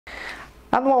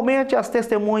Anualmente, as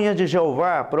testemunhas de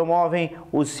Jeová promovem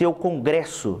o seu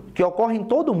congresso, que ocorre em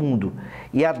todo o mundo,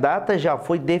 e a data já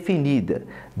foi definida,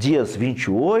 dias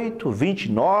 28,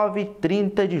 29 e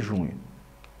 30 de junho.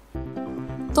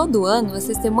 Todo ano, as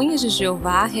testemunhas de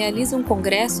Jeová realizam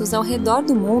congressos ao redor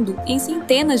do mundo em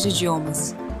centenas de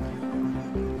idiomas.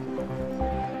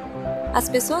 As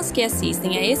pessoas que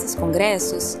assistem a esses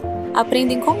congressos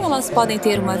aprendem como elas podem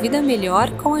ter uma vida melhor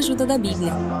com a ajuda da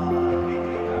Bíblia.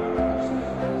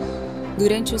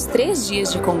 Durante os 3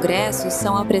 dias de congressos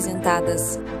são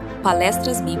apresentadas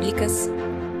palestras bíblicas.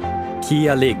 Que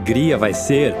alegria vai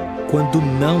ser quando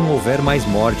não houver mais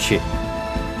morte.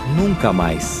 Nunca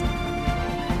mais.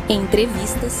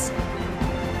 Entrevistas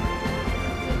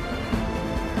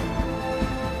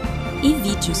e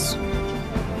vídeos.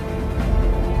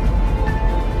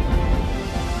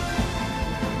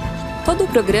 Todo o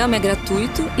programa é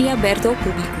gratuito e aberto ao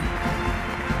público.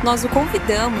 Nós o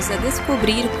convidamos a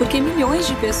descobrir por que milhões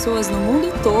de pessoas no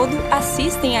mundo todo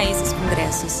assistem a esses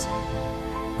congressos.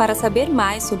 Para saber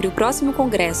mais sobre o próximo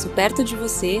congresso perto de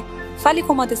você, fale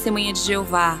com uma testemunha de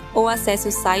Jeová ou acesse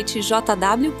o site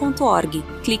jw.org.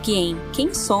 Clique em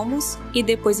Quem Somos e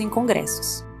depois em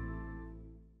Congressos.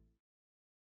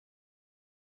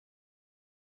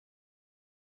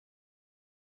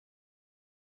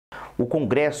 O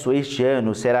congresso este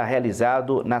ano será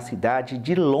realizado na cidade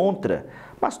de Lontra,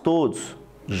 mas todos,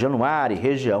 de Januário e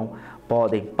região,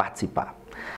 podem participar.